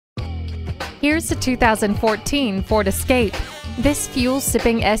Here's the 2014 Ford Escape. This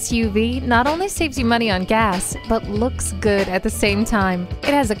fuel-sipping SUV not only saves you money on gas, but looks good at the same time.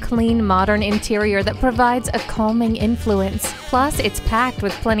 It has a clean, modern interior that provides a calming influence. Plus, it's packed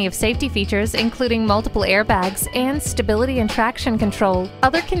with plenty of safety features, including multiple airbags and stability and traction control.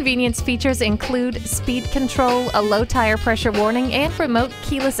 Other convenience features include speed control, a low tire pressure warning, and remote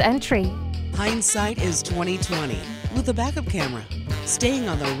keyless entry. Hindsight is 20/20 with a backup camera. Staying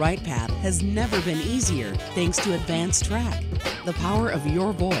on the right path has never been easier thanks to advanced track. The power of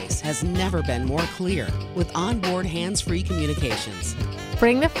your voice has never been more clear with onboard hands-free communications.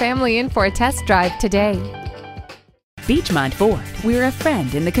 Bring the family in for a test drive today. Beechmont Ford, we're a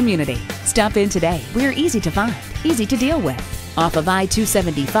friend in the community. Stop in today. We're easy to find, easy to deal with. Off of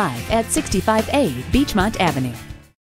I-275 at 65A Beechmont Avenue.